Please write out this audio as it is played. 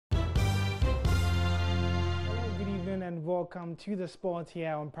everyone, and welcome to the sport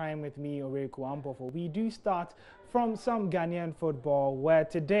here on Prime with me, Oreku Ampofo. We do start from some Ghanaian football, where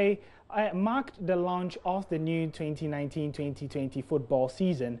today marked the launch of the new 2019-2020 football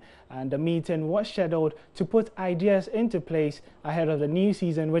season, and the meeting was scheduled to put ideas into place ahead of the new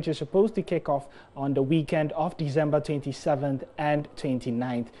season, which is supposed to kick off on the weekend of December 27th and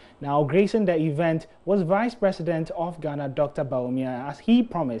 29th. Now, gracing the event was Vice President of Ghana, Dr. Bawumia, as he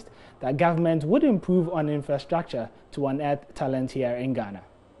promised that government would improve on infrastructure to unearth talent here in Ghana.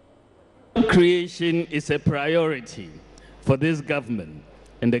 Creation is a priority for this government,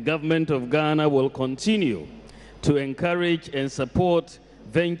 and the government of Ghana will continue to encourage and support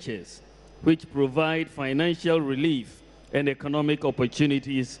ventures which provide financial relief and economic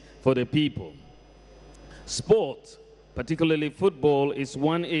opportunities for the people. Sport, particularly football, is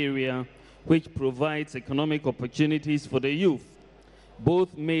one area which provides economic opportunities for the youth,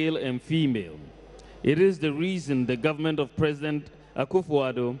 both male and female. It is the reason the government of President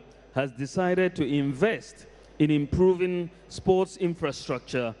Akufo-Addo has decided to invest in improving sports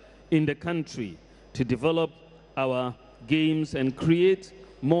infrastructure in the country to develop our games and create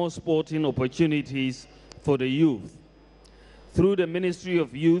more sporting opportunities for the youth. Through the Ministry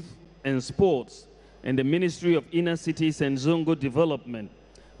of Youth and Sports and the Ministry of Inner Cities and Zongo Development,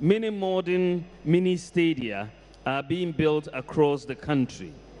 many modern mini stadia are being built across the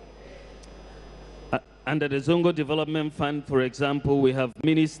country. Under the Zongo Development Fund, for example, we have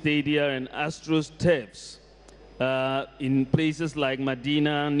mini stadia and Astros turfs in places like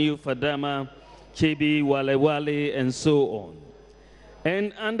Medina, New Fadama, Chebi, Wale Wale, and so on.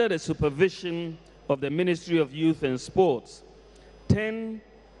 And under the supervision of the Ministry of Youth and Sports, 10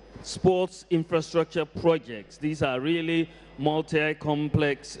 sports infrastructure projects, these are really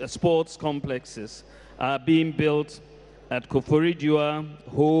multi-complex sports complexes, are being built at Koforidua,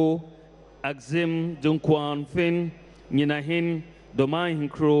 Ho, Axim, Dunkwan, Fin, Nyinahin,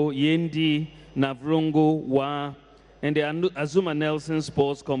 Domahinkro, Yendi, Navrongo, Wa, and the Azuma Nelson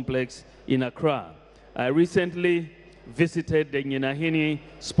Sports Complex in Accra. I recently visited the Nyinahini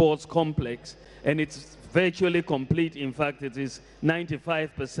Sports Complex, and it's virtually complete. In fact, it is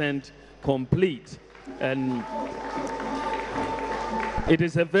 95% complete. And it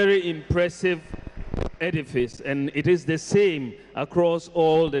is a very impressive edifice, and it is the same across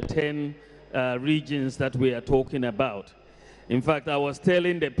all the 10 regions that we are talking about. In fact, I was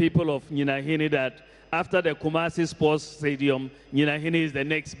telling the people of Nyinahini that after the Kumasi Sports Stadium, Nyinahini is the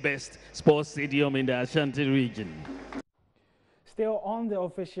next best sports stadium in the Ashanti region. Still on the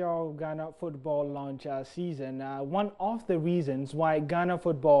official Ghana football launch season, one of the reasons why Ghana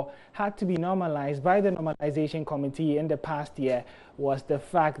football had to be normalized by the normalization committee in the past year was the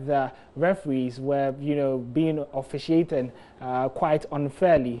fact that referees were, being officiating quite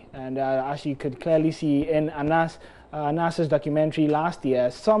unfairly. And as you could clearly see in Anas's documentary last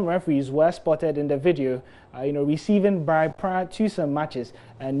year, some referees were spotted in the video, receiving bribe prior to some matches.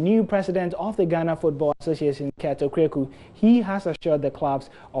 A new president of the Ghana Football Association, Keto Kreku, he has assured the clubs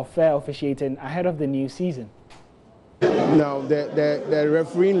of fair officiating ahead of the new season. Now, the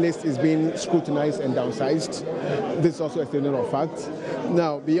refereeing list is being scrutinized and downsized. This is also a statement of fact.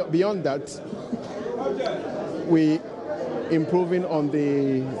 Now, beyond that, we improving on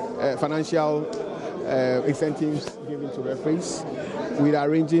the financial incentives given to referees. We are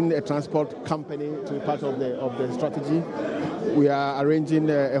arranging a transport company to be part of the strategy. We are arranging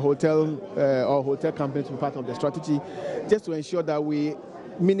a hotel company to be part of the strategy, just to ensure that we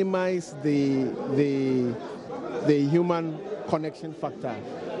minimize the human connection factor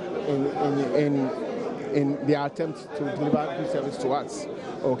in their attempt to deliver good service to us.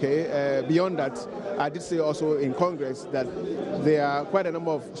 Okay. Beyond that, I did say also in Congress that there are quite a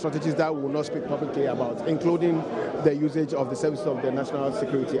number of strategies that we will not speak publicly about, including the usage of the services of the national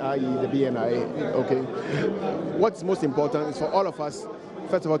security, i.e. the BNI. Okay. What's most important is for all of us,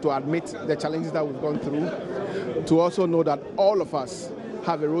 first of all, to admit the challenges that we've gone through, to also know that all of us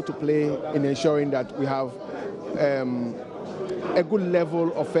have a role to play in ensuring that we have a good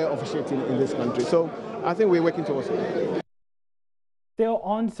level of fair officiating in this country. So I think we're working towards it. Still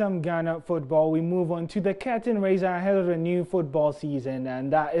on some Ghana football, we move on to the curtain raiser ahead of the new football season,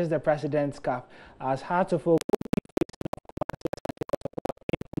 and that is the President's Cup, as Hearts of Oak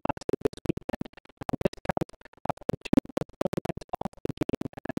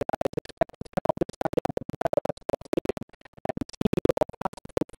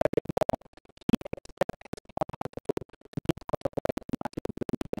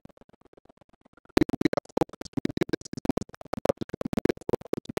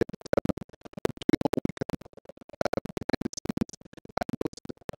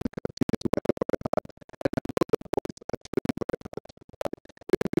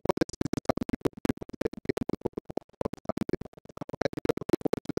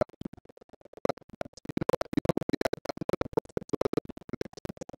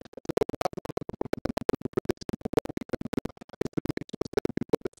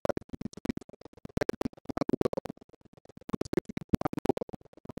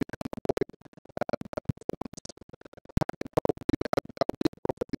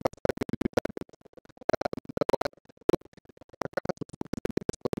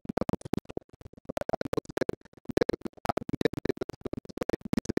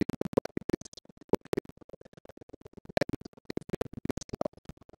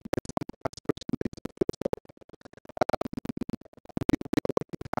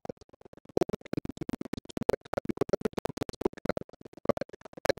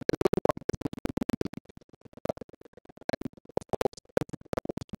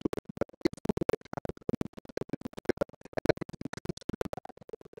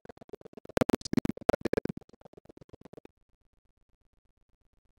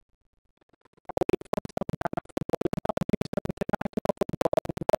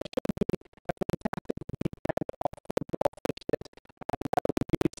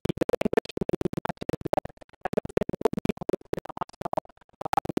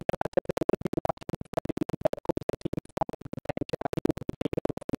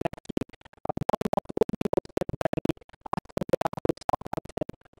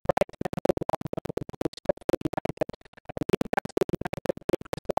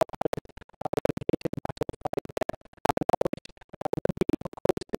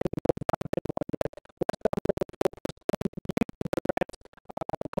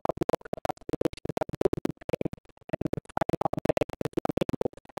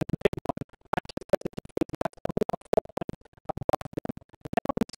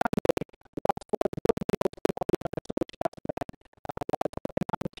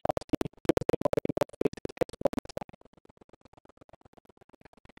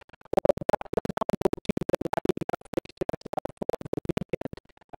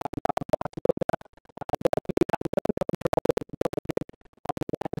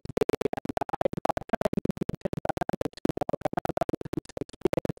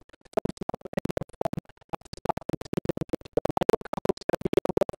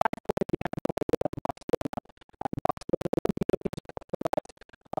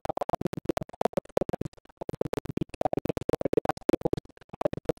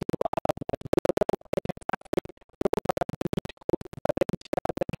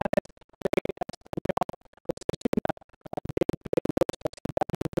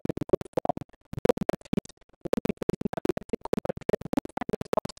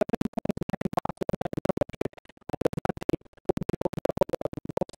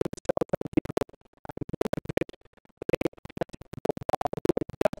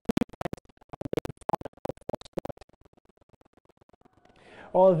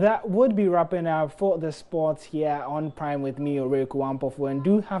Well, that would be wrapping up for the sports here on Prime with me, Oreku Ampofu, and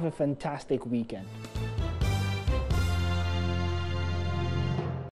do have a fantastic weekend.